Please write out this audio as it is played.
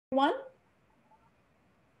Everyone.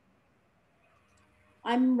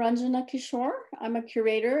 I'm Ranjana Kishore. I'm a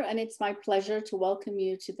curator, and it's my pleasure to welcome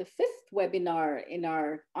you to the 5th webinar in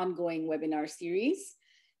our ongoing webinar series.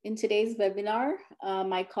 In today's webinar,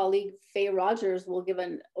 my colleague Faye Rogers will give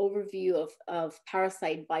an overview of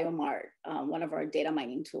ParasiteBioMart, one of our data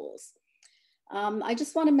mining tools. I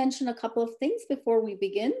just want to mention a couple of things before we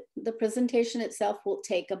begin. The presentation itself will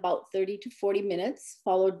take about 30 to 40 minutes,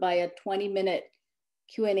 followed by a 20-minute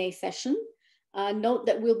Q&A session. Note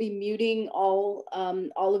that we'll be muting all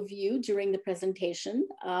of you during the presentation.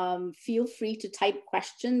 Feel free to type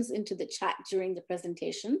questions into the chat during the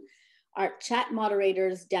presentation. Our chat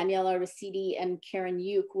moderators, Daniela Rasidi and Karen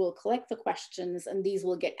Yuk, will collect the questions, and these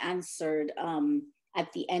will get answered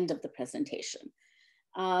at the end of the presentation.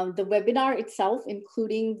 The webinar itself,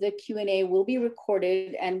 including the Q&A, will be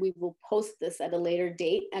recorded, and we will post this at a later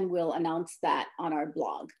date, and we'll announce that on our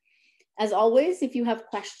blog. As always, if you have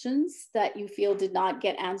questions that you feel did not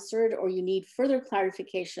get answered or you need further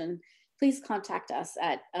clarification, please contact us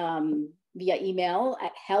at, via email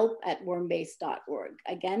at help@wormbase.org.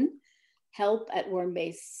 Again,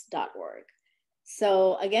 help@wormbase.org.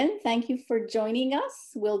 So again, thank you for joining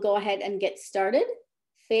us. We'll go ahead and get started.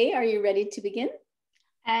 Faye, are you ready to begin?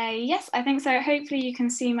 Yes, I think so. Hopefully you can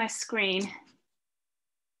see my screen.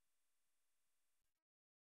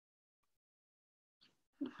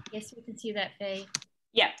 Yes, we can see that, Faye.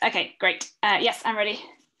 Yeah, okay, great. Yes, I'm ready.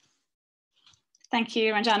 Thank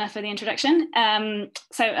you, Ranjana, for the introduction.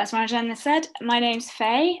 So as Ranjana said, my name's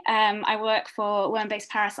Faye. I work for WormBase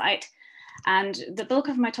Parasite, and the bulk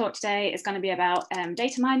of my talk today is going to be about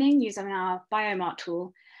data mining using our BioMart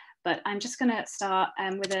tool. But I'm just going to start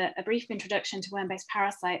with a brief introduction to WormBase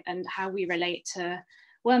Parasite and how we relate to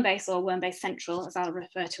WormBase, or WormBase Central, as I'll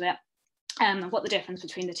refer to it, and what the difference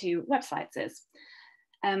between the two websites is.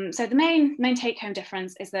 So the main take-home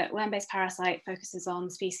difference is that WormBase Parasite focuses on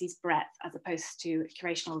species breadth as opposed to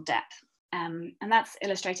curational depth. And that's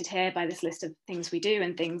illustrated here by this list of things we do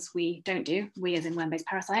and things we don't do, we as in WormBase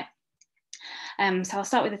Parasite. So I'll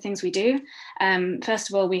start with the things we do.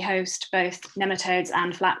 First of all, we host both nematodes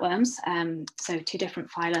and flatworms, so two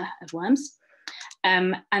different phyla of worms.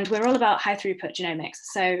 And we're all about high throughput genomics.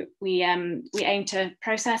 So we aim to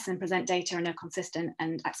process and present data in a consistent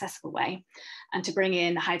and accessible way, and to bring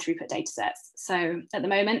in high throughput data sets. So at the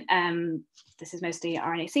moment, this is mostly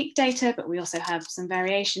RNA-seq data, but we also have some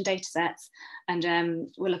variation data sets, and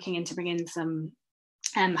we're looking into bringing in some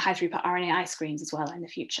high throughput RNAi screens as well in the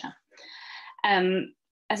future.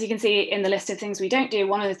 As you can see in the list of things we don't do,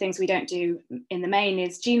 one of the things we don't do in the main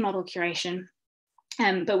is gene model curation.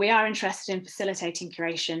 But we are interested in facilitating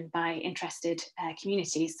curation by interested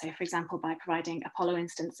communities. So for example, by providing Apollo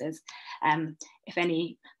instances, if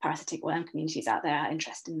any parasitic worm communities out there are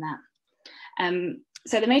interested in that.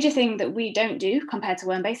 So the major thing that we don't do compared to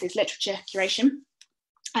WormBase is literature curation.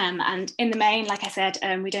 And in the main, like I said,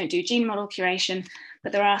 we don't do gene model curation,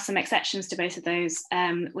 but there are some exceptions to both of those,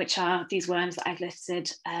 which are these worms that I've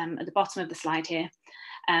listed at the bottom of the slide here.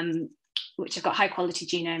 Which have got high quality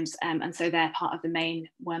genomes, and so they're part of the main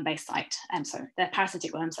WormBase site. So they're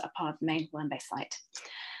parasitic worms that are part of the main WormBase site.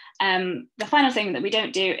 The final thing that we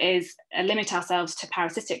don't do is limit ourselves to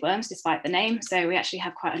parasitic worms, despite the name. So we actually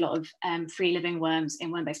have quite a lot of free living worms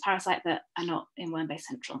in WormBase Parasite that are not in WormBase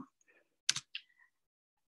Central.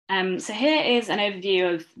 So here is an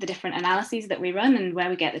overview of the different analyses that we run and where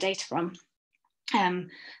we get the data from.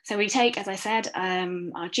 So we take, as I said,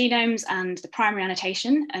 our genomes and the primary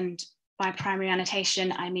annotation, and by primary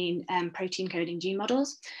annotation, I mean protein coding gene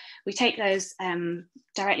models. We take those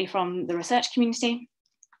directly from the research community,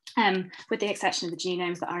 with the exception of the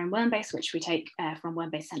genomes that are in WormBase, which we take from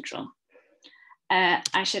WormBase Central.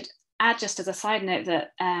 I should add, just as a side note,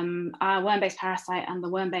 that our WormBase Parasite and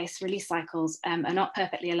the WormBase release cycles are not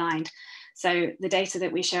perfectly aligned. So the data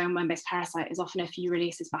that we show in WormBase Parasite is often a few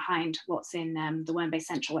releases behind what's in the WormBase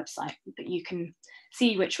Central website. But you can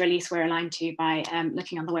see which release we're aligned to by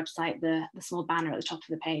looking on the website. The small banner at the top of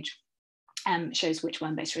the page shows which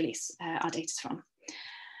WormBase release our data is from.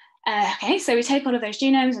 Okay, so we take all of those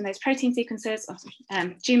genomes and those protein sequences,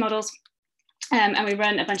 gene models, and we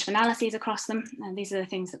run a bunch of analyses across them. And these are the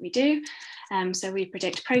things that we do. So we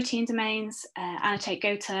predict protein domains, annotate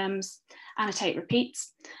Go terms, annotate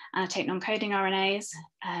repeats, annotate non-coding RNAs.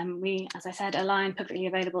 We, as I said, align publicly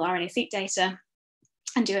available RNA-seq data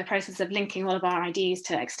and do a process of linking all of our IDs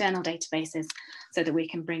to external databases so that we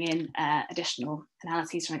can bring in additional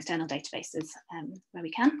analyses from external databases where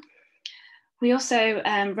we can. We also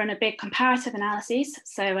run a big comparative analyses.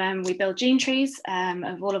 So we build gene trees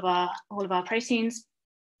of all of our proteins,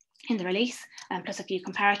 in the release, plus a few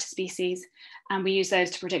comparator species, and we use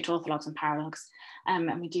those to predict orthologs and paralogs,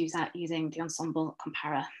 and we do that using the ensemble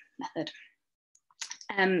comparer method.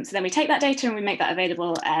 So then we take that data and we make that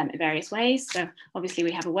available in various ways. So obviously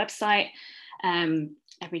we have a website,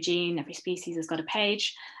 every gene, every species has got a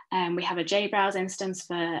page, and we have a JBrowse instance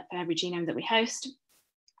for every genome that we host.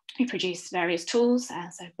 We produce various tools,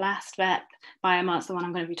 so BLAST, VEP, BioMart's the one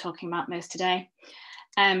I'm going to be talking about most today.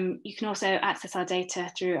 You can also access our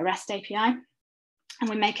data through a REST API, and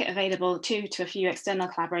we make it available to a few external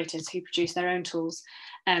collaborators who produce their own tools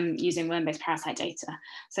using worm-based parasite data.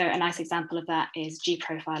 So a nice example of that is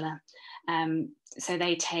gProfiler. So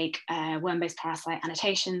they take worm-based parasite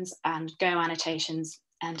annotations and Go annotations,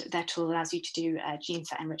 and their tool allows you to do gene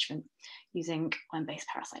set enrichment using worm-based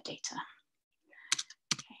parasite data.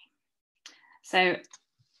 Okay. So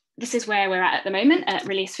this is where we're at the moment at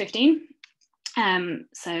release 15.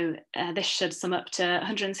 This should sum up to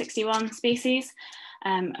 161 species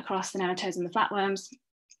across the nematodes and the flatworms.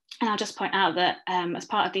 And I'll just point out that as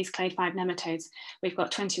part of these clade 5 nematodes, we've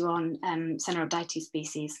got 21 Cenorhabdites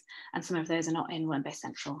species, and some of those are not in worm-based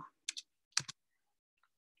central.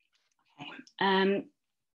 Okay.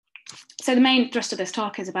 So the main thrust of this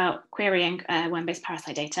talk is about querying worm-based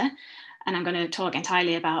parasite data. And I'm going to talk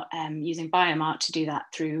entirely about using BioMart to do that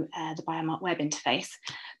through the BioMart web interface.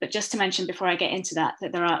 But just to mention before I get into that,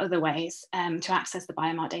 that there are other ways to access the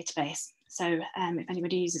BioMart database. So if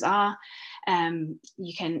anybody uses R,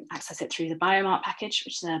 you can access it through the BioMart package,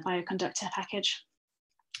 which is a bioconductor package.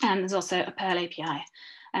 And there's also a Perl API.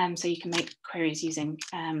 So you can make queries using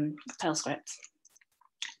Perl scripts.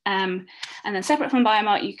 And then separate from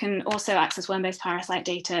BioMart, you can also access worm-based parasite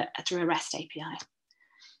data through a REST API.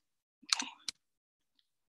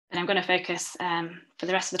 And I'm going to focus for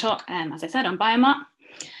the rest of the talk, as I said, on BioMart.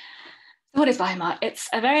 So what is BioMart? It's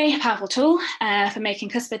a very powerful tool for making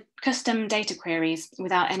custom data queries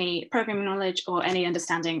without any programming knowledge or any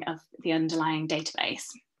understanding of the underlying database.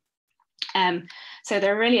 So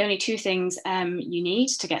there are really only two things you need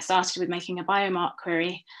to get started with making a BioMart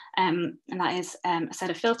query, and that is a set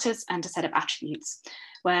of filters and a set of attributes,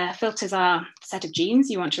 where filters are a set of genes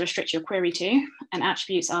you want to restrict your query to, and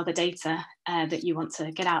attributes are the data that you want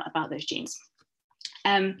to get out about those genes.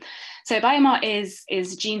 So BioMart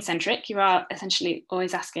is gene-centric. You are essentially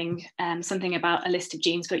always asking something about a list of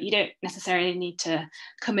genes, but you don't necessarily need to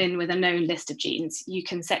come in with a known list of genes. You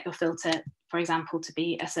can set your filter, for example, to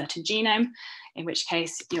be a certain genome, in which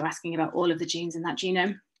case you're asking about all of the genes in that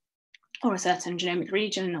genome, or a certain genomic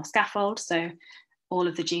region or scaffold, so all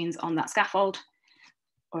of the genes on that scaffold.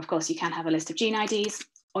 Or of course, you can have a list of gene IDs,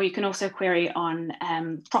 or you can also query on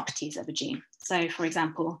properties of a gene. So for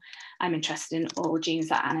example, I'm interested in all genes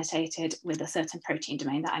that are annotated with a certain protein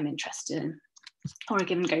domain that I'm interested in, or a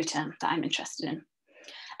given Go term that I'm interested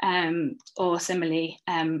in. Or similarly,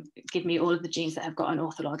 give me all of the genes that have got an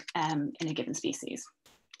ortholog in a given species.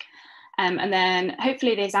 And then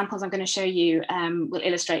hopefully the examples I'm going to show you will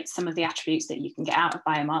illustrate some of the attributes that you can get out of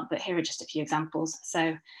BioMart, but here are just a few examples.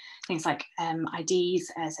 So things like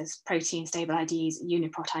IDs, so protein stable IDs,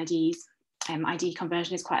 uniprot IDs. ID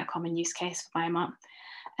conversion is quite a common use case for BioMart.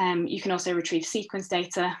 You can also retrieve sequence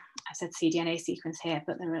data. I said cDNA sequence here,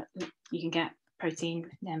 but you can get protein,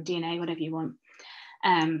 DNA, whatever you want.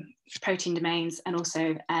 Protein domains, and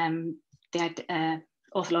also the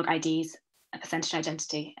ortholog IDs, a percentage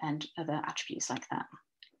identity, and other attributes like that.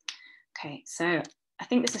 Okay, so I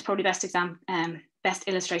think this is probably best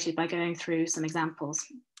illustrated by going through some examples.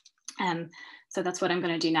 So that's what I'm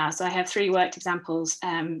going to do now. So I have 3 worked examples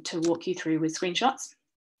to walk you through with screenshots.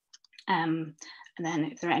 And then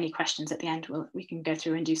if there are any questions at the end, we can go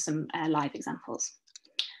through and do some live examples.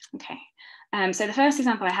 Okay, so the first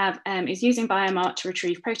example I have is using BioMart to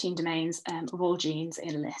retrieve protein domains of all genes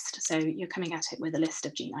in a list. So you're coming at it with a list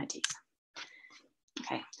of gene IDs.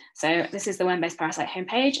 Okay, so this is the worm-based parasite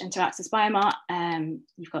homepage, and to access BioMart,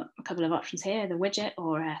 you've got a couple of options here, the widget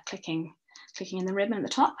or clicking in the ribbon at the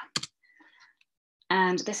top.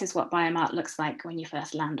 And this is what BioMart looks like when you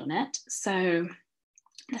first land on it. So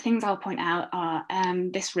the things I'll point out are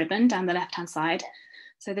this ribbon down the left-hand side.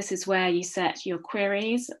 So this is where you set your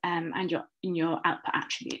queries and your output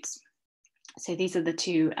attributes. So these are the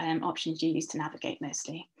 2 options you use to navigate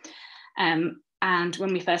mostly. And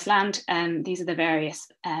when we first land, these are the various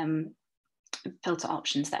filter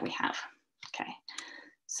options that we have. Okay,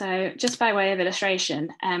 so just by way of illustration,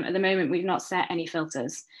 at the moment we've not set any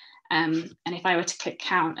filters. And if I were to click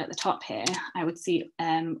count at the top here, I would see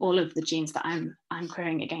all of the genes that I'm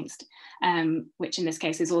querying against, which in this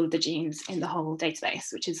case is all of the genes in the whole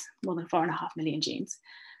database, which is more than 4.5 million genes.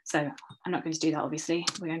 So I'm not going to do that, obviously.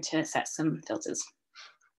 We're going to set some filters.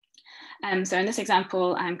 So in this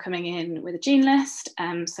example, I'm coming in with a gene list.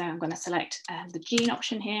 So I'm going to select the gene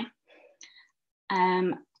option here.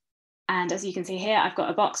 And as you can see here, I've got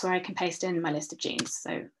a box where I can paste in my list of genes.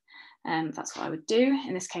 So that's what I would do.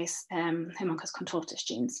 In this case, Haemonchus contortus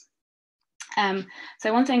genes.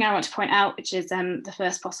 So one thing I want to point out, which is the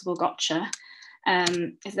first possible gotcha,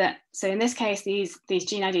 is that, so in this case, these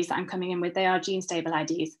gene IDs that I'm coming in with, they are gene stable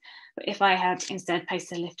IDs. But if I had instead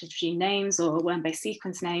pasted a list of gene names or WormBase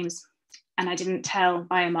sequence names, and I didn't tell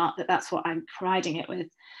BioMart that that's what I'm providing it with,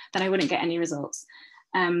 then I wouldn't get any results.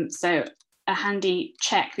 So a handy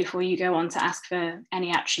check before you go on to ask for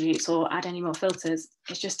any attributes or add any more filters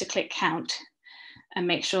is just to click count and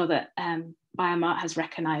make sure that BioMart has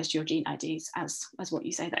recognized your gene IDs as what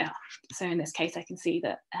you say they are. So in this case, I can see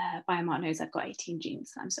that BioMart knows I've got 18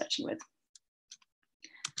 genes that I'm searching with.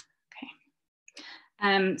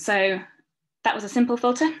 Okay. So that was a simple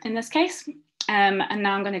filter in this case. And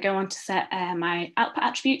now I'm going to go on to set my output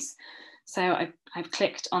attributes. So I've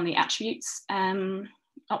clicked on the attributes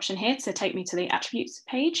option here to take me to the attributes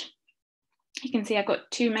page. You can see I've got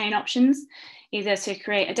two main options, either to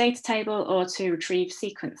create a data table or to retrieve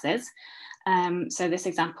sequences. So this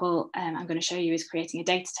example I'm going to show you is creating a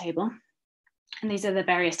data table. And these are the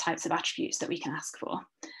various types of attributes that we can ask for.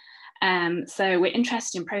 So we're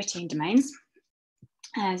interested in protein domains.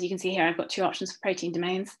 As you can see here, I've got two options for protein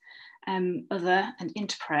domains, other and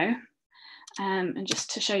interpro. And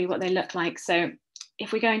just to show you what they look like. So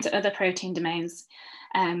if we go into other protein domains,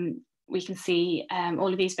 we can see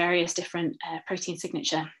all of these various different protein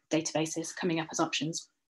signature databases coming up as options.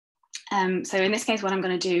 So in this case, what I'm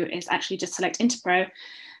going to do is actually just select Interpro,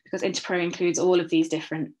 because Interpro includes all of these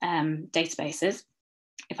different databases.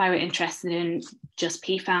 If I were interested in just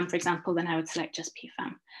PFAM, for example, then I would select just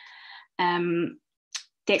PFAM.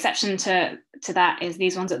 The exception to that is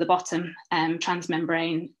these ones at the bottom,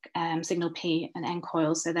 transmembrane, signal P and N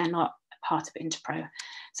coils, so they're not part of Interpro.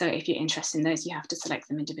 So if you're interested in those, you have to select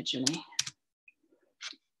them individually.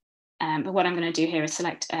 But what I'm going to do here is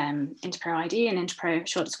select Interpro ID and Interpro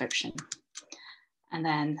short description. And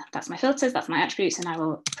then that's my filters, that's my attributes, and I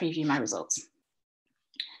will preview my results.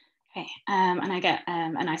 Okay, and I get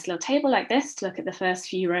a nice little table like this to look at the first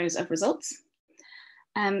few rows of results.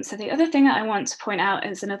 So the other thing that I want to point out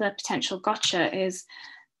as another potential gotcha is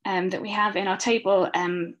that we have in our table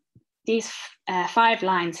these 5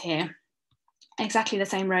 lines here, exactly the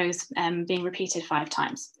same rows being repeated 5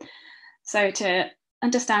 times. So to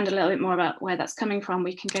understand a little bit more about where that's coming from,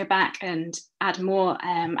 we can go back and add more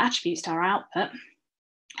attributes to our output.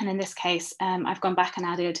 And in this case, I've gone back and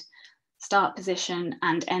added start position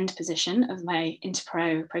and end position of my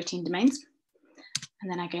Interpro protein domains. And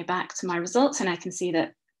then I go back to my results and I can see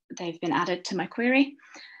that they've been added to my query.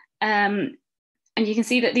 And you can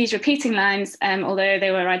see that these repeating lines, although they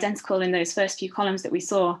were identical in those first few columns that we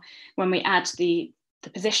saw, when we add the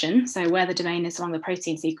position, so where the domain is along the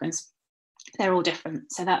protein sequence, they're all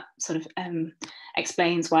different. So that sort of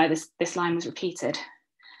explains why this line was repeated.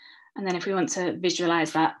 And then if we want to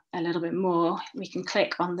visualize that a little bit more, we can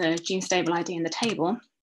click on the gene stable ID in the table,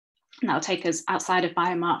 and that'll take us outside of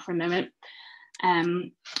BioMart for a moment.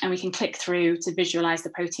 And we can click through to visualize the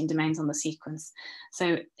protein domains on the sequence.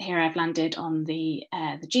 So here I've landed on the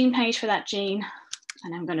gene page for that gene,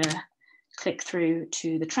 and I'm going to click through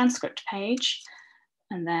to the transcript page,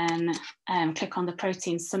 and then click on the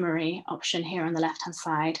protein summary option here on the left-hand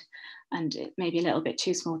side. And it may be a little bit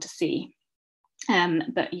too small to see,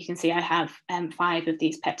 but you can see I have 5 of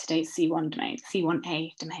these peptidase C1 domains,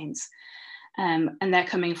 C1a domains. And they're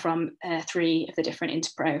coming from 3 of the different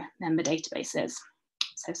Interpro member databases,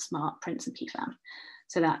 so SMART, PRINCE, and PFAM.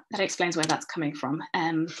 So that explains where that's coming from.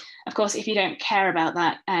 Of course, if you don't care about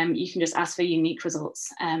that, you can just ask for unique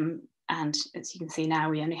results. And as you can see now,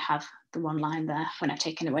 we only have the 1 line there when I've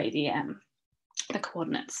taken away the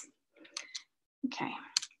coordinates. Okay,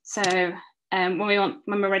 so when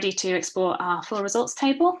we're ready to export our full results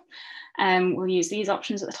table, we'll use these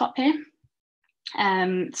options at the top here.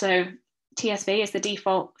 So TSV is the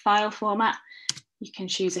default file format. You can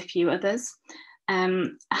choose a few others. A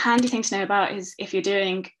handy thing to know about is if you're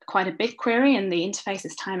doing quite a big query and the interface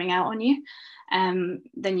is timing out on you,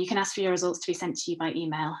 then you can ask for your results to be sent to you by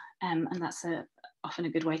email. And that's often a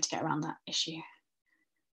good way to get around that issue.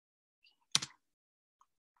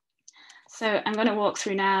 So I'm going to walk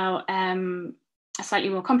through now a slightly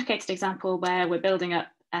more complicated example where we're building up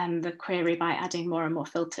the query by adding more and more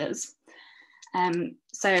filters.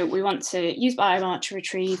 So we want to use BioMart to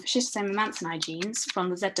retrieve schistosome mannii genes from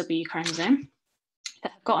the ZW chromosome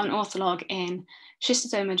that have got an ortholog in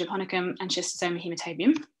schistosoma japonicum and schistosoma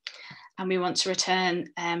hematobium. and we want to return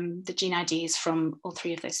the gene IDs from all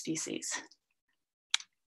 3 of those species.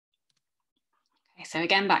 Okay, so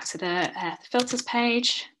again, back to the filters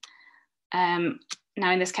page.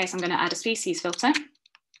 Now in this case, I'm going to add a species filter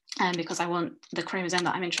because I want the chromosome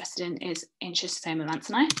that I'm interested in is in Schistosoma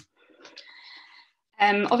mantsoni.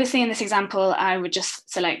 Obviously in this example, I would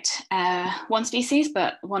just select one species,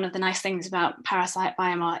 but one of the nice things about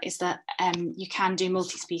ParasiteBioMart is that you can do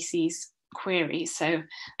multi-species queries. So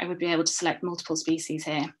I would be able to select multiple species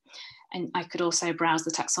here. And I could also browse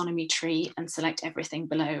the taxonomy tree and select everything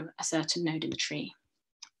below a certain node in the tree.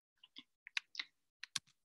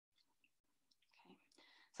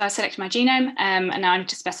 So I select my genome, and now I need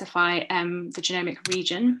to specify the genomic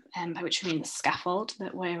region, by which we mean the scaffold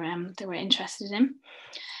that we're interested in.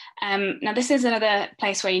 Now this is another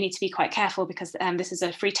place where you need to be quite careful because this is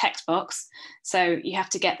a free text box, so you have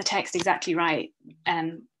to get the text exactly right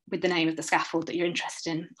with the name of the scaffold that you're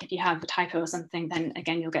interested in. If you have a typo or something, then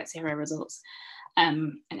again you'll get 0 results,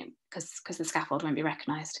 because the scaffold won't be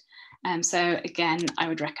recognised. So again, I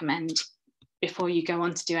would recommend, before you go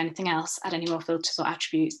on to do anything else, add any more filters or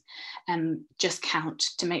attributes, just count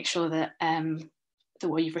to make sure that, that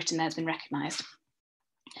what you've written there has been recognised.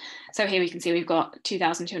 So here we can see we've got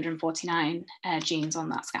 2,249 genes on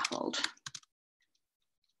that scaffold.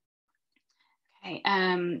 Okay,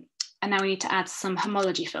 and now we need to add some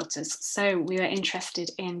homology filters. So we were interested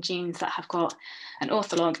in genes that have got an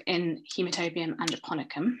ortholog in Hematobium and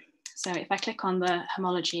Japonicum. So if I click on the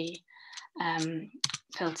homology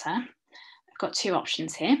filter, I've got 2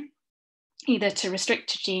 options here, either to restrict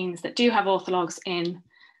to genes that do have orthologs in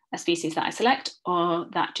a species that I select, or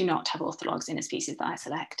that do not have orthologs in a species that I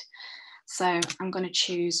select. So I'm going to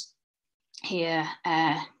choose here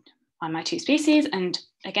on my 2 species. And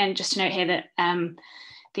again, just to note here that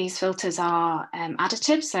these filters are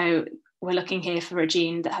additive. So we're looking here for a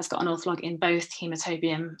gene that has got an ortholog in both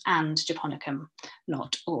Hematobium and Japonicum,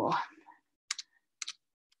 not or.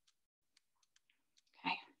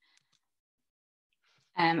 Okay.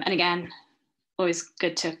 And again, always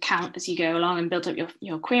good to count as you go along and build up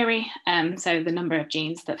your query. So the number of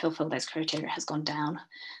genes that fulfill those criteria has gone down,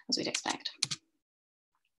 as we'd expect.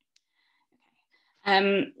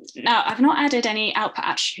 Now, I've not added any output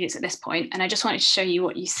attributes at this point, and I just wanted to show you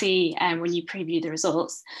what you see when you preview the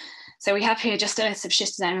results. So we have here just a list of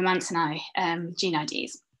Schistosoma mantsoni gene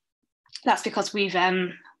IDs. That's because we've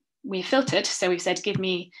filtered, so we've said, give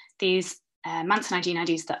me these mantsoni gene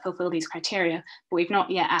IDs that fulfill these criteria, but we've not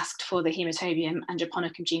yet asked for the Hematobium and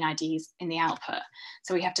Japonicum gene IDs in the output.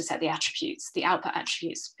 So we have to set the attributes, the output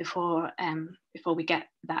attributes, before we get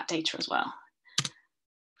that data as well.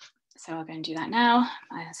 So I'll go and do that now.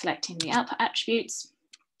 I'm selecting the output attributes.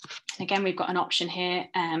 And again, we've got an option here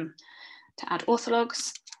to add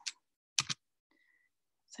orthologs.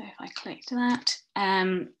 So if I click to that,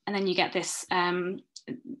 and then you get this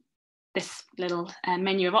this little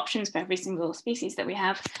menu of options for every single species that we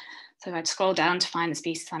have. So I'd scroll down to find the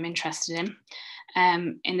species I'm interested in.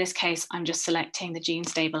 In this case, I'm just selecting the gene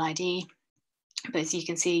stable ID. But as you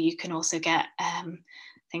can see, you can also get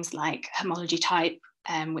things like homology type,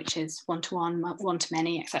 which is 1-to-1,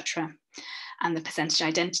 1-to-many, etc. And the percentage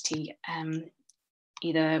identity,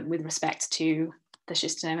 either with respect to the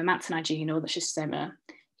Schistosoma mantsoni gene or the Schistosoma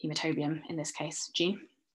Hematobium, in this case, gene.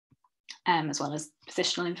 As well as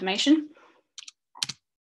positional information.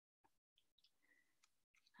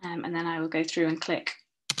 And then I will go through and click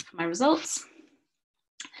for my results.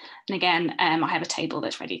 And again, I have a table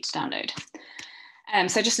that's ready to download.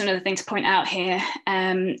 So just another thing to point out here,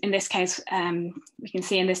 in this case, we can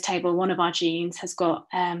see in this table, one of our genes has got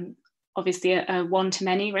obviously a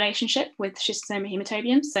 1-to-many relationship with Schistosoma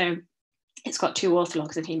Hematobium. So it's got 2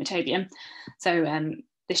 orthologs of Hematobium. So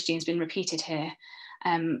this gene's been repeated here.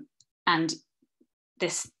 And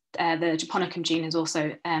this, the Japonicum gene has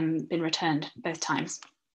also been returned both times.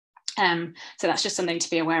 So that's just something to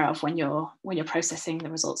be aware of when you're processing the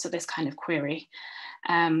results of this kind of query.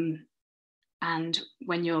 And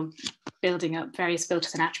when you're building up various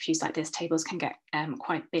filters and attributes like this, tables can get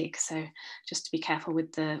quite big. So just to be careful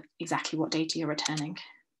with exactly what data you're returning.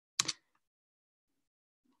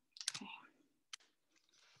 Okay.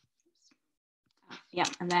 Yeah,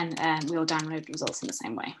 and then we'll download results in the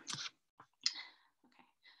same way.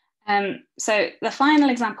 So the final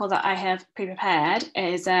example that I have pre-prepared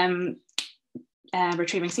is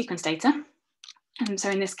retrieving sequence data. So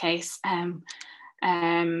in this case,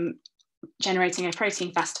 generating a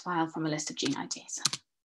protein FASTA file from a list of gene IDs.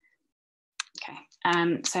 Okay,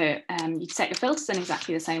 so you set your filters in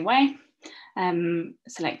exactly the same way.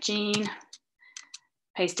 Select gene,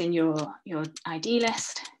 paste in your ID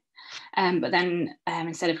list, But then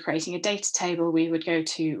instead of creating a data table, we would go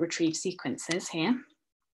to retrieve sequences here.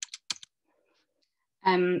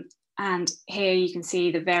 And here you can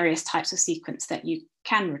see the various types of sequence that you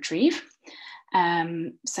can retrieve.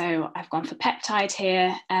 So I've gone for peptide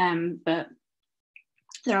here, but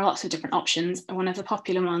there are lots of different options. And one of the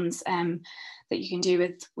popular ones that you can do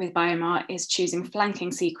with BioMart is choosing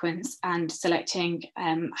flanking sequence and selecting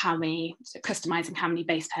customizing how many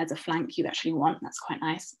base pairs of flank you actually want. That's quite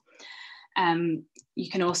nice. You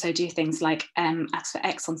can also do things like ask for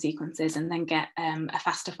exon sequences and then get a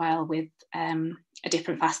FASTA file with a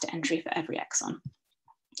different FASTA entry for every exon.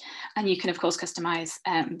 And you can, of course, customize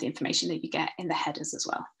the information that you get in the headers as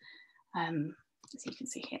well, as you can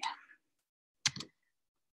see here.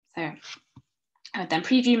 So I would then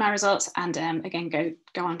preview my results and again, go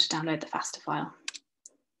on to download the FASTA file.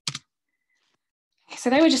 So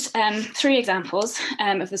they were just 3 examples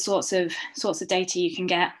of the sorts of data you can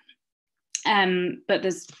get. But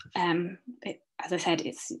there's, as I said,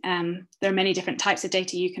 there are many different types of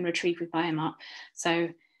data you can retrieve with BioMart. So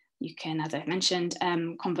you can, as I've mentioned,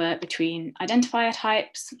 convert between identifier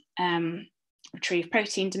types, retrieve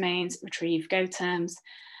protein domains, retrieve Go terms,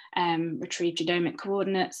 retrieve genomic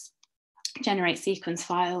coordinates, generate sequence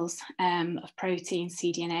files of protein,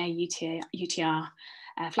 cDNA, UTR,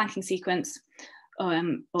 flanking sequence,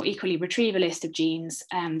 or equally retrieve a list of genes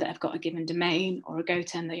that have got a given domain or a Go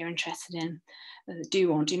term that you're interested in, that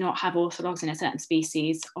do or do not have orthologs in a certain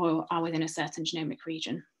species or are within a certain genomic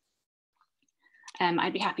region.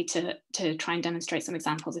 I'd be happy to try and demonstrate some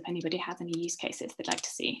examples if anybody has any use cases they'd like to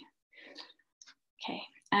see. Okay.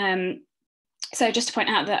 So just to point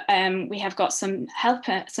out that we have got some help,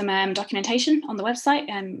 some documentation on the website,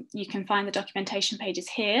 and you can find the documentation pages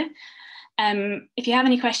here. If you have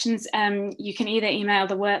any questions, you can either email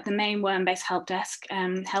the main WormBase help desk,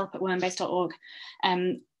 help@wormbase.org,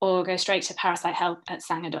 or go straight to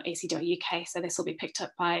parasitehelp@sanger.ac.uk. So this will be picked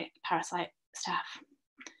up by Parasite staff.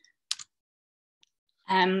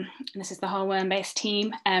 This is the whole WormBase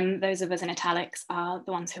team. Those of us in italics are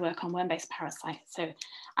the ones who work on WormBase Parasite, so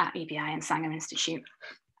at EBI and Sanger Institute.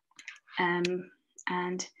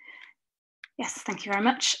 And yes, thank you very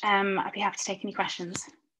much. I'd be happy to take any questions.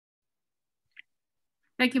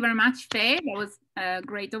 Thank you very much, Faye. That was a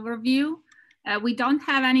great overview. We don't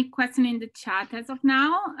have any question in the chat as of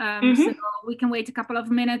now, so we can wait a couple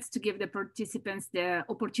of minutes to give the participants the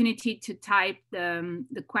opportunity to type the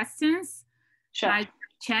questions. Sure.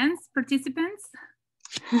 Chance participants.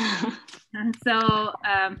 So,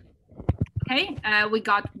 okay, we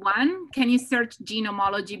got one. Can you search gene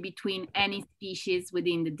homology between any species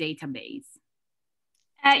within the database?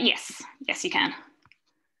 Yes, yes, you can.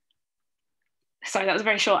 Sorry, that was a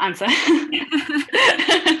very short answer.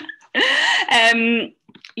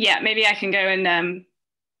 Yeah, maybe I can go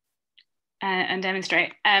and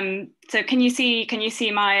demonstrate. So can you see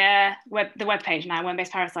my the web page now,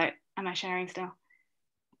 WormBase Parasite? Am I sharing still?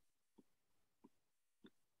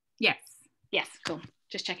 Yes. Yes, cool.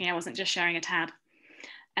 Just checking I wasn't just sharing a tab.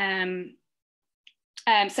 So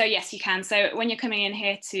yes, you can. So when you're coming in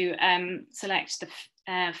here to select the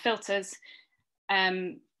filters,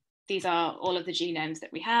 these are all of the genomes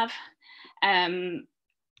that we have.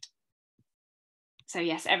 So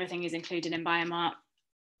yes, everything is included in BioMart.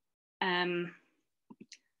 And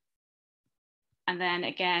then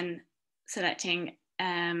again, selecting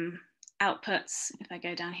outputs. If I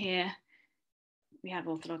go down here, we have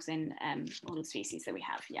orthologs in all the species that we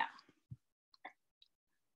have, yeah.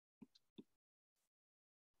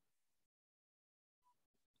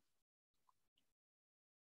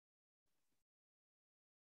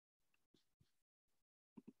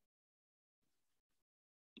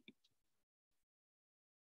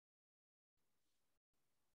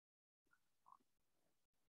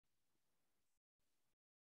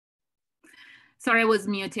 Sorry, I was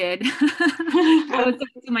muted. I was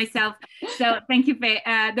talking to myself. So thank you, Faye.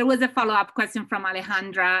 There was a follow-up question from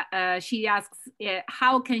Alejandra. She asks,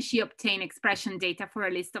 how can she obtain expression data for a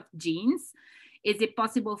list of genes? Is it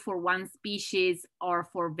possible for one species or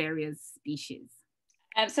for various species?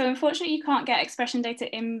 So unfortunately, you can't get expression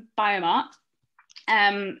data in BioMart,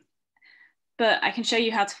 but I can show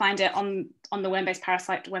you how to find it on the WormBase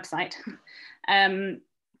Parasite website.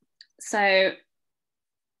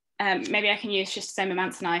 Maybe I can use just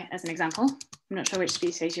Somamanthini as an example. I'm not sure which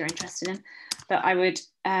species you're interested in, but I would,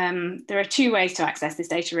 there are 2 ways to access this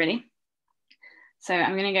data really. So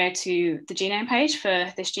I'm going to go to the genome page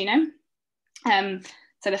for this genome.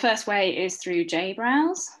 So the first way is through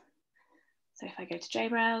JBrowse. So if I go to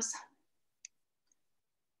JBrowse,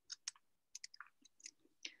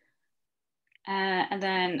 and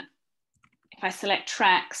then if I select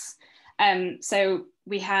tracks, So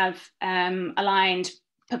we have aligned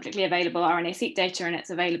publicly available RNA-seq data, and it's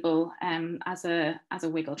available as a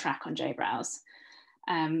wiggle track on JBrowse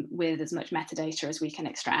with as much metadata as we can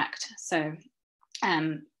extract. So,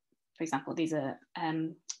 for example, these are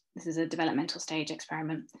this is a developmental stage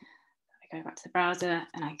experiment. I go back to the browser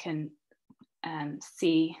and I can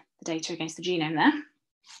see the data against the genome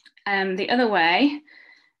there. The other way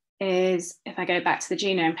is if I go back to the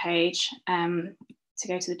genome page, to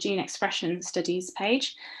go to the gene expression studies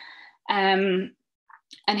page. And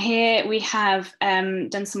here we have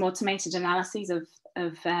done some automated analyses of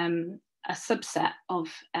a subset of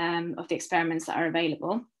the experiments that are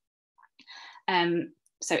available.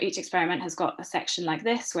 So each experiment has got a section like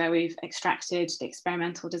this where we've extracted the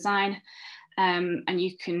experimental design, and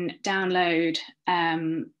you can download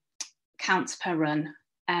counts per run.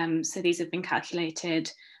 So these have been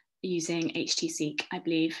calculated using HT-seq, I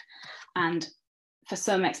believe. And for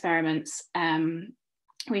some experiments,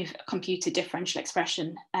 we've computed differential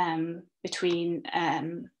expression between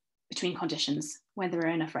conditions, when there are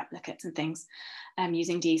enough replicates and things,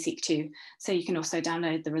 using DE-seq2. So you can also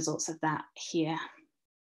download the results of that here.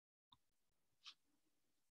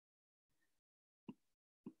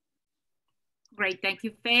 Great, thank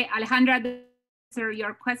you, Faye. Alejandra, to answer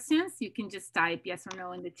your questions, you can just type yes or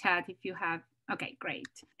no in the chat if you have. Okay, great.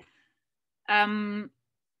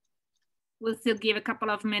 We'll still give a couple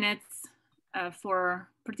of minutes for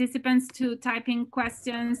participants to type in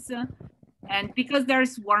questions. And because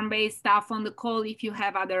there's WormBase staff on the call, if you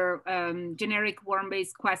have other generic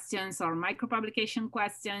WormBase questions or micropublication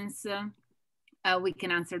questions, we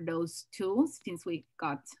can answer those too, since we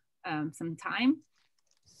got some time.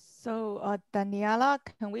 So Daniela,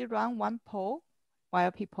 can we run one poll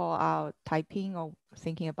while people are typing or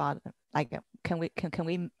thinking about, like, can we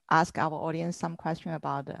ask our audience some question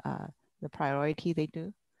about the priority they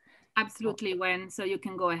do? Absolutely, Wen. So you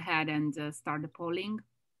can go ahead and start the polling.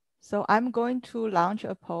 So I'm going to launch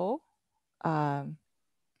a poll.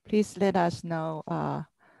 Please let us know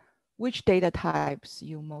which data types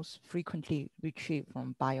you most frequently retrieve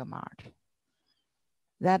from BioMart.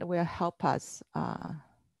 That will help us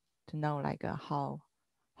to know like how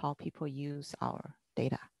people use our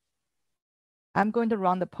data. I'm going to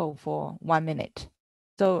run the poll for 1 minute.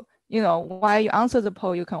 So, you know, while you answer the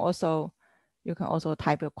poll, you can also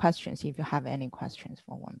type your questions if you have any questions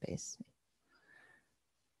for WormBase.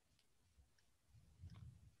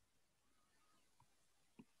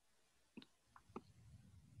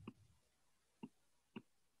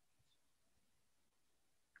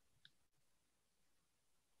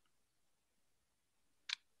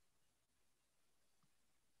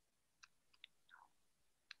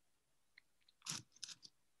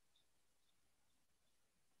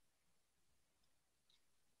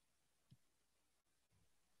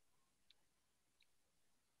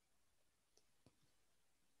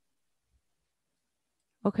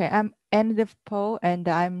 Okay, I'm ending the poll and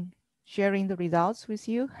I'm sharing the results with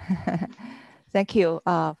you. Thank you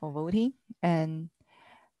for voting. And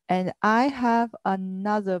I have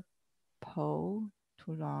another poll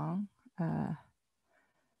to run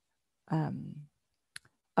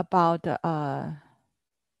about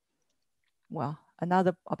well,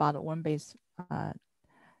 another about WormBase,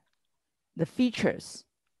 the features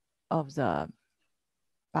of the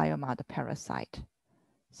BioMart parasite.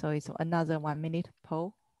 So it's another 1 minute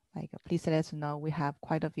poll. Like, please let us know. We have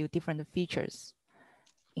quite a few different features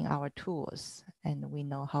in our tools, and we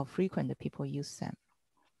know how frequent people use them.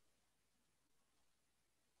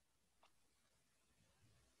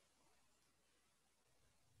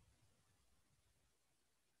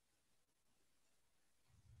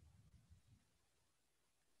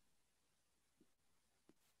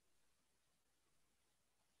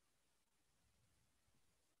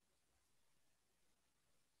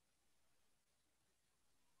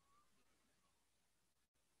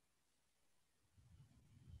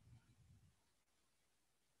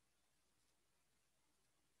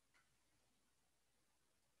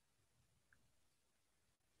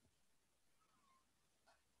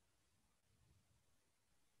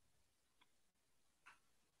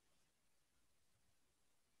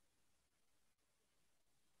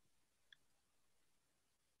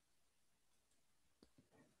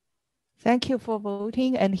 Thank you for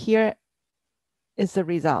voting. And here is the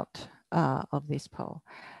result of this poll.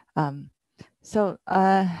 And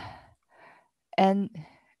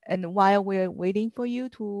while we're waiting for you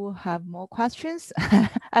to have more questions,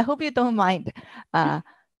 I hope you don't mind that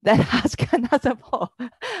ask another poll.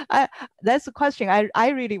 That's a question I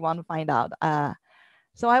really want to find out.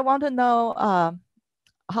 So I want to know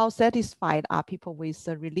how satisfied are people with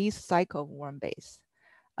the release cycle of WormBase?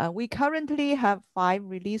 We currently have 5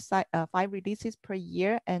 releases per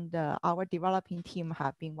year, and our developing team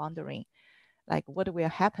have been wondering, like, what will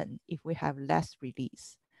happen if we have less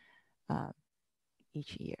release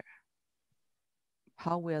each year?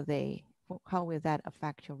 How will that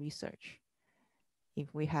affect your research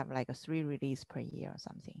if we have like a 3 release per year or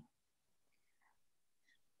something?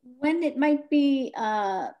 When it might be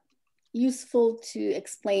useful to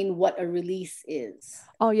explain what a release is.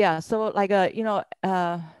 Oh yeah, so like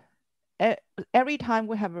every time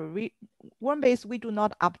we have a WormBase, we do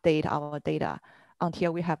not update our data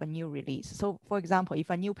until we have a new release. So for example, if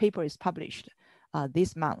a new paper is published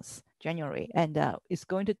this month, January, and it's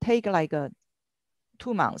going to take like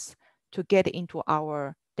 2 months to get into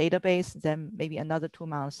our database, then maybe another 2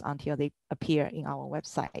 months until they appear in our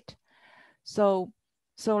website. So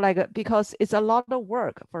like, because it's a lot of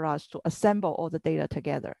work for us to assemble all the data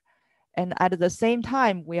together. And at the same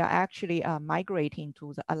time, we are actually migrating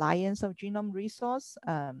to the Alliance of Genome Resource.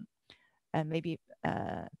 And maybe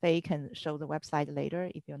they can show the website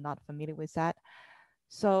later if you're not familiar with that.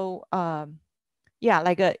 So yeah,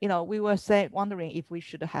 like, we were wondering if we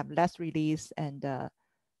should have less release and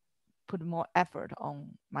put more effort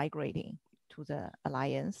on migrating to the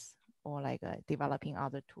Alliance, or like developing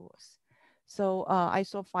other tools. So I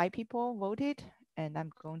saw 5 people voted, and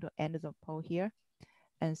I'm going to end the poll here.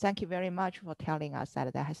 And thank you very much for telling us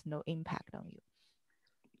that that has no impact on you.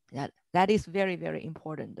 That is very, very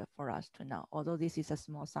important for us to know, although this is a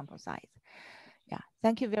small sample size. Yeah,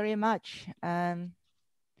 thank you very much.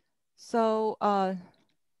 So I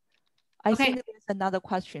think there's another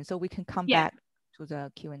question, so we can come back to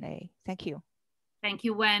the Q&A. Thank you. Thank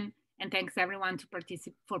you, Wen, and thanks everyone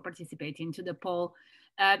for participating to the poll.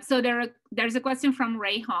 So there's a question from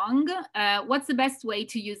Ray Hong. What's the best way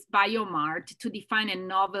to use BioMart to define a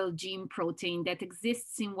novel gene protein that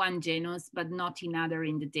exists in one genus but not in other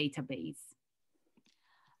in the database?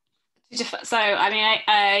 So, I mean,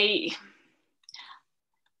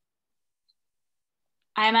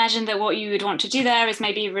 I imagine that what you would want to do there is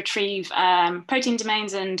maybe retrieve protein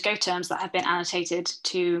domains and Go terms that have been annotated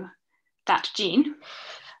to that gene.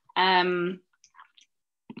 And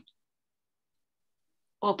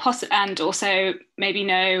also maybe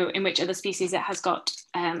know in which other species it has got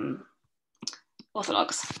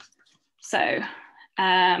orthologs. So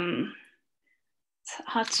it's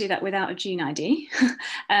hard to do that without a gene ID,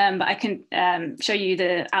 but I can show you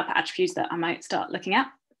the output attributes that I might start looking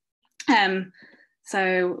at.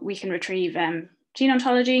 So we can retrieve gene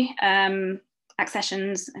ontology,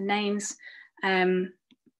 accessions and names.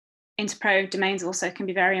 Interpro domains also can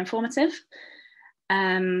be very informative.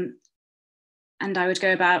 And I would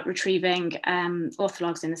go about retrieving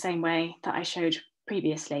orthologs in the same way that I showed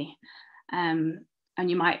previously. And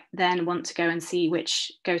you might then want to go and see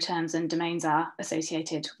which Go terms and domains are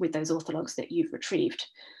associated with those orthologs that you've retrieved,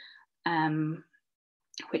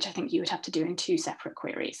 which I think you would have to do in 2 separate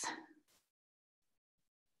queries.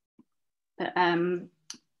 But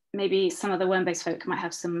maybe some of the WormBase folk might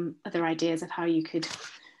have some other ideas of how you could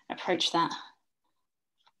approach that.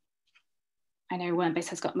 I know WormBase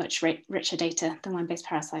has got much richer data than WormBase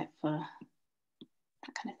Parasite for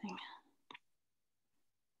that kind of thing.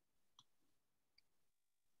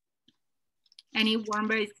 Any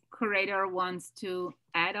WormBase curator wants to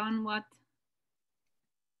add on what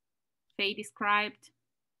Faye described?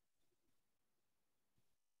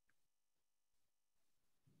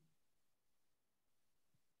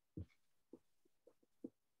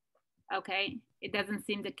 Okay, it doesn't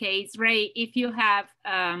seem the case. Ray, if you have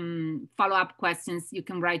follow-up questions, you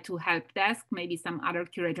can write to help desk. Maybe some other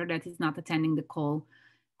curator that is not attending the call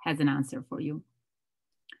has an answer for you.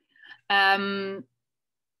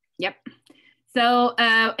 Yep. So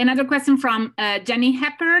another question from Jenny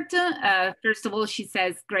Heppert. First of all, she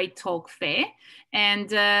says, great talk, Faye.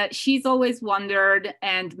 And she's always wondered,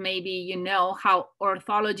 and maybe you know, how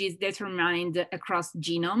orthology is determined across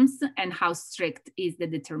genomes and how strict is the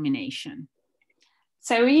determination?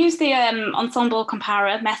 So we use the ensemble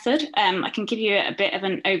comparer method. I can give you a bit of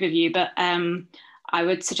an overview, but I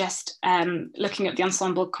would suggest looking at the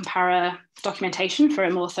ensemble comparer documentation for a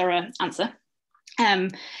more thorough answer.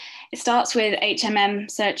 It starts with HMM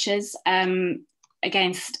searches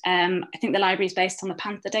against, I think the library is based on the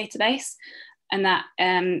Panther database, and that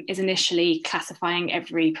is initially classifying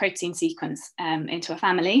every protein sequence into a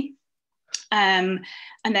family. And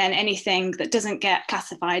then anything that doesn't get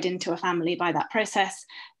classified into a family by that process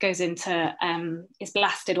goes into, is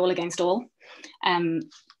blasted all against all to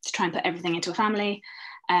try and put everything into a family.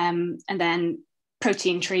 And then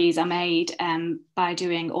protein trees are made by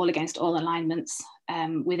doing all against all alignments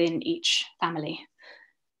within each family.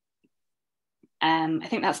 I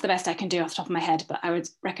think that's the best I can do off the top of my head, but I would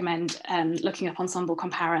recommend looking up Ensemble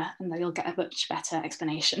Compara, and then you'll get a much better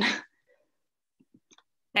explanation.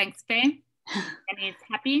 Thanks, Faye. Any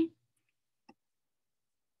happy?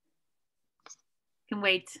 Can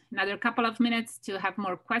wait another couple of minutes to have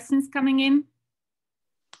more questions coming in.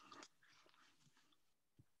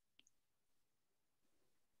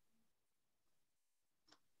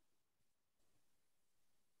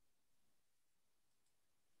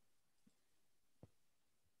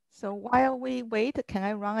 So while we wait, can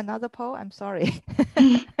I run another poll? I'm sorry.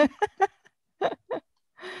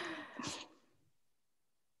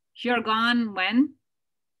 You're gone when?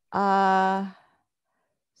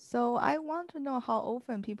 So I want to know how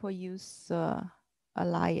often people use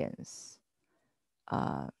Alliance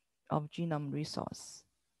of genome resource.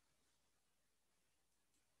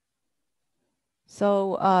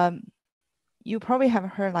 So you probably have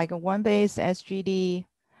heard like a WormBase, SGD,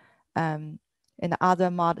 and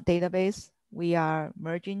other mod database. We are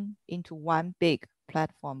merging into one big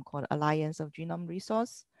platform called Alliance of Genome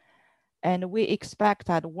Resource. And we expect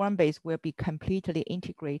that WormBase will be completely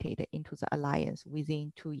integrated into the Alliance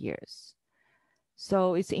within 2 years.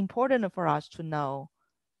 So it's important for us to know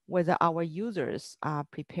whether our users are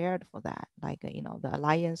prepared for that. Like, you know, the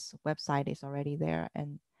Alliance website is already there.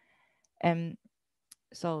 And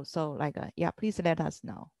so like, yeah, please let us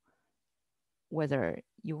know whether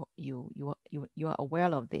you are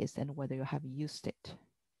aware of this and whether you have used it.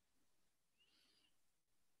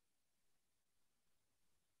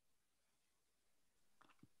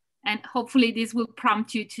 And hopefully this will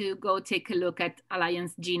prompt you to go take a look at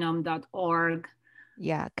alliancegenome.org.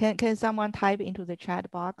 Yeah, can someone type into the chat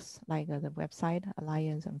box, like the website,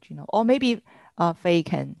 Alliance of Genome, or maybe Faye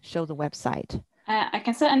can show the website. I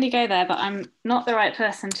can certainly go there, but I'm not the right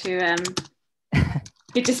person to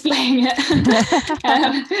be displaying it.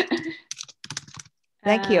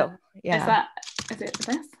 Thank you. Yeah. Is it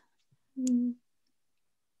this?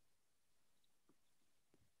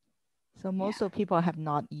 So most of people have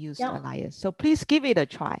not used Alliance. So please give it a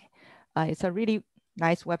try. It's a really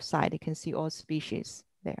nice website. You can see all species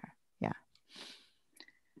there. Yeah.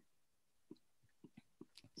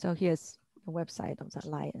 So here's the website of the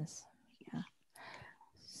Alliance. Yeah.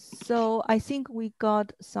 So I think we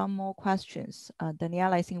got some more questions.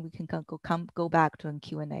 Danielle, I think we can go back to a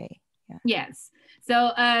Q&A. Yeah. Yes.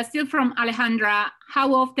 So still from Alejandra,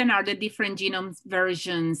 how often are the different genome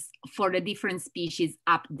versions for the different species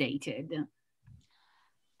updated?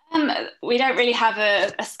 We don't really have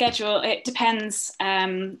a schedule. It depends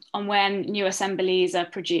on when new assemblies are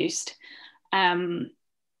produced. Yeah,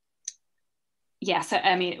 so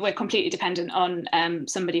I mean, we're completely dependent on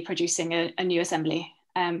somebody producing a new assembly.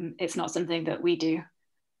 It's not something that we do.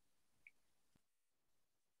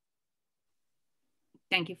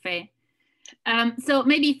 Thank you, Faye. So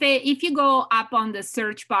maybe Faye, if you go up on the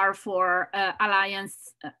search bar for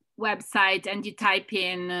Alliance website and you type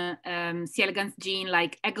in C. elegans gene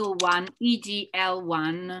like EGL1,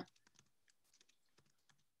 EGL1,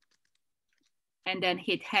 and then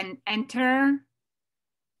hit enter.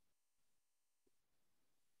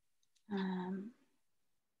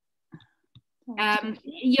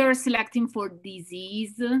 You're selecting for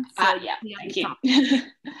disease. So yeah, thank you.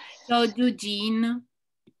 So do gene.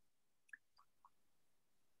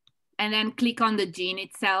 And then click on the gene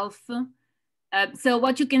itself. So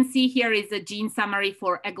what you can see here is a gene summary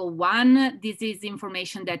for EGL1. This is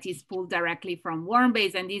information that is pulled directly from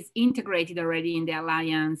WormBase and is integrated already in the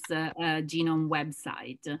Alliance genome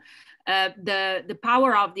website. The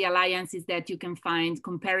power of the Alliance is that you can find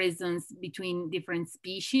comparisons between different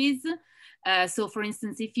species. So for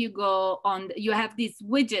instance, if you go on, you have these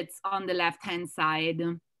widgets on the left-hand side,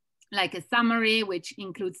 like a summary, which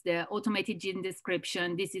includes the automated gene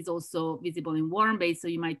description. This is also visible in WormBase, so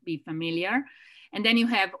you might be familiar. And then you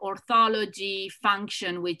have orthology,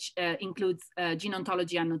 function, which includes gene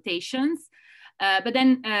ontology annotations. But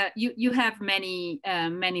then you have many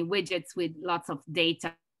widgets with lots of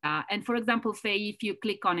data. And for example, Faye, if you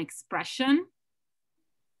click on expression,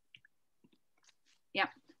 yeah,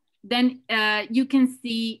 then you can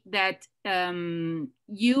see that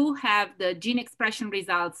you have the gene expression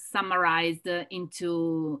results summarized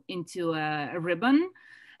into a ribbon.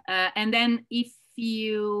 And then if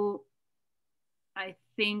you, I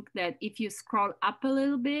think that if you scroll up a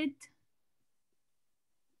little bit,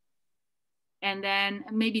 and then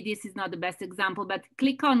maybe this is not the best example, but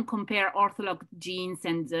click on compare ortholog genes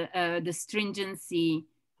and the stringency.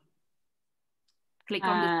 Click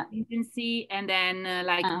on the stringency and then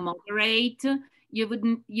like moderate. You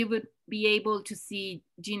would be able to see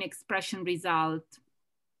gene expression result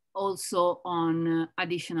also on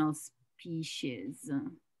additional species.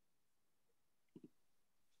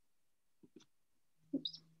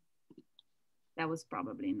 Oops. That was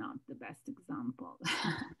probably not the best example.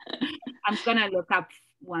 I'm gonna look up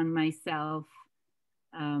one myself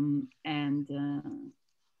and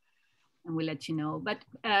we'll let you know. But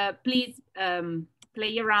please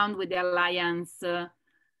play around with the Alliance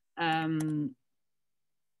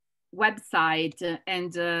website,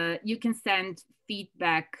 and you can send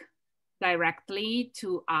feedback directly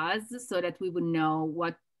to us so that we would know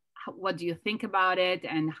what do you think about it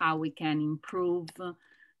and how we can improve.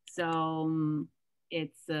 So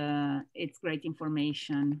it's great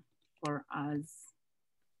information for us.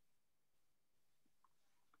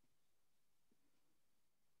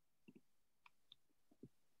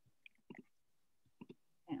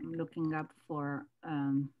 I'm looking up for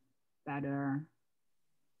better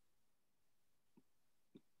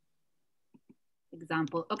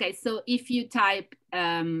example. Okay, so if you type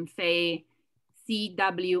say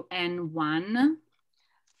CWN1.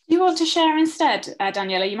 Do you want to share instead,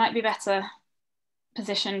 Daniela? You might be better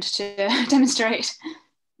positioned to demonstrate.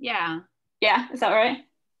 Yeah. Yeah, is that right?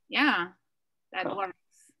 Yeah, that cool. works.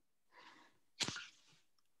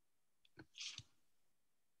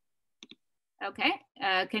 Okay,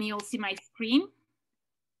 can you all see my screen?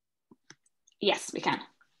 Yes, we can.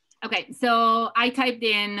 Okay, so I typed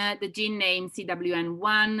in the gene name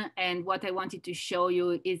CWN1, and what I wanted to show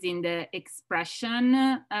you is in the expression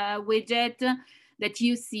widget that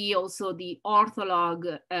you see also the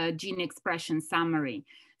ortholog gene expression summary.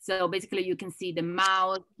 So basically you can see the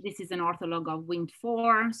mouse. This is an ortholog of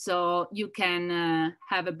Wnt4. So you can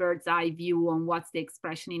have a bird's eye view on what's the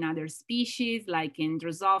expression in other species, like in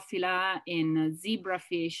Drosophila, in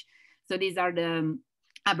zebrafish. So these are the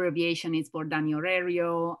abbreviation is for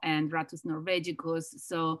Daniorerio and Rattus norvegicus.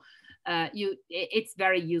 So it's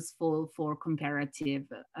very useful for comparative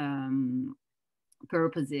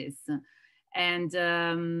purposes. And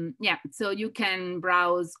yeah, so you can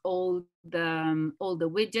browse all the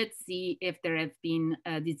widgets, see if there have been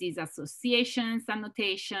disease associations,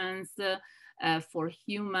 annotations for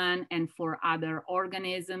human and for other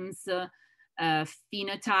organisms,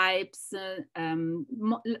 phenotypes.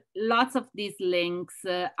 Lots of these links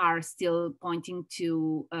are still pointing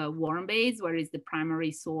to WormBase, where is the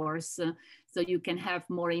primary source. So you can have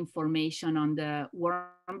more information on the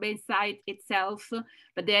WormBase site itself.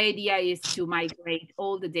 But the idea is to migrate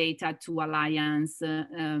all the data to Alliance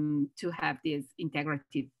to have this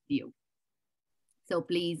integrative view. So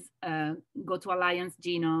please go to Alliance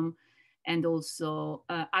Genome and also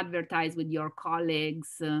advertise with your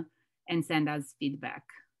colleagues and send us feedback.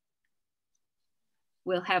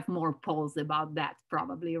 We'll have more polls about that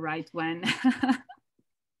probably, right, when?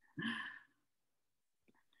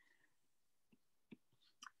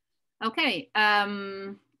 Okay,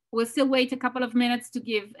 we'll still wait a couple of minutes to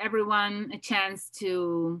give everyone a chance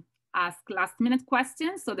to ask last minute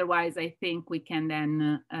questions. Otherwise, I think we can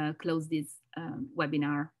then close this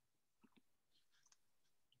webinar.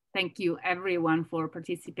 Thank you everyone for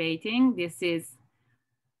participating. This is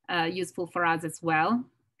useful for us as well.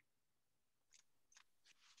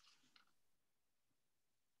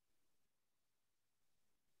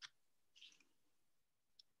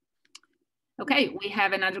 Okay, we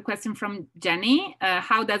have another question from Jenny.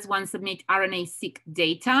 How does one submit RNA-seq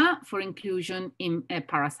data for inclusion in a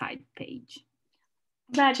Parasite page?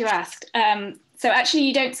 Glad you asked. So actually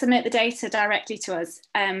you don't submit the data directly to us.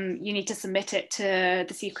 You need to submit it to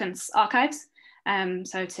the sequence archives.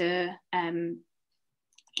 So to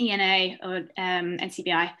ENA or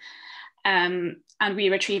NCBI, and we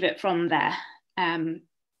retrieve it from there.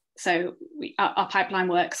 So our pipeline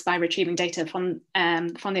works by retrieving data from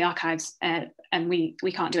the archives, and we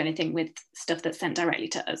can't do anything with stuff that's sent directly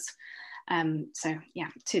to us. So yeah,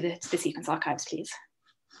 to the sequence archives, please.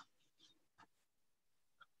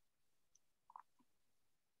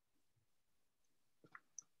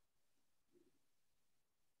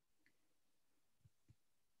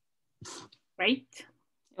 Great.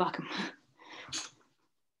 You're welcome.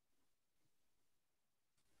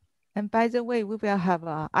 And by the way, we will have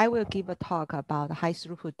I will give a talk about high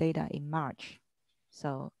throughput data in March.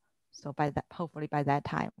 So by that, hopefully by that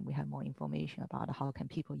time, we have more information about how can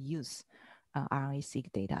people use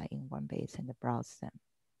RNA-seq data in WormBase and browse them.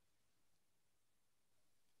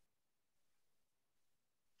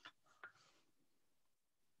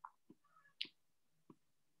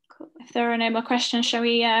 Cool. If there are no more questions, shall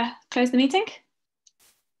we close the meeting?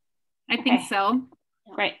 I think so.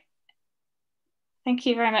 Great. Thank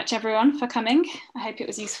you very much, everyone, for coming. I hope it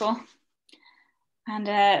was useful. And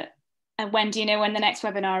when do you know when the next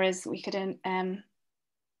webinar is? We could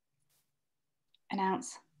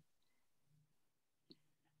announce.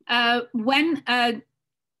 When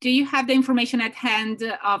do you have the information at hand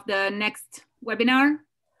of the next webinar?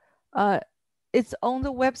 It's on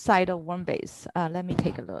the website of WormBase. Let me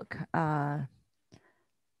take a look.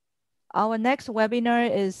 Our next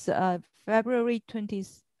webinar is February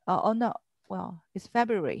 20th. Oh no, well, it's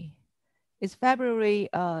February. It's February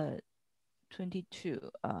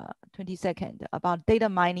 22nd about data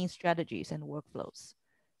mining strategies and workflows.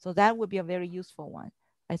 So that would be a very useful one.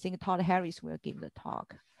 I think Todd Harris will give the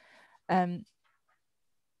talk.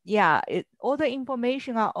 Yeah, all the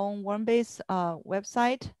information are on WormBase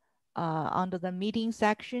website. Under the meeting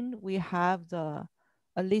section, we have a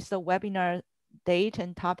list of webinar date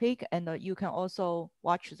and topic, and you can also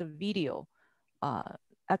watch the video,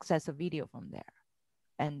 access a video from there.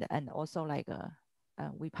 And also like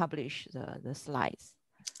we publish the slides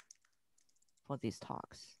for these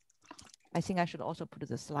talks. I think I should also put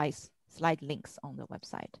the slide links on the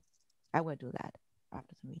website. I will do that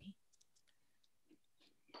after the meeting.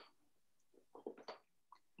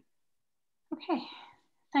 Okay,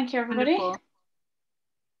 thank you, everybody. Wonderful.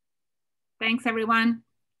 Thanks, everyone.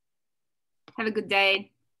 Have a good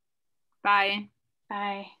day. Bye.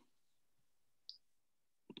 Bye.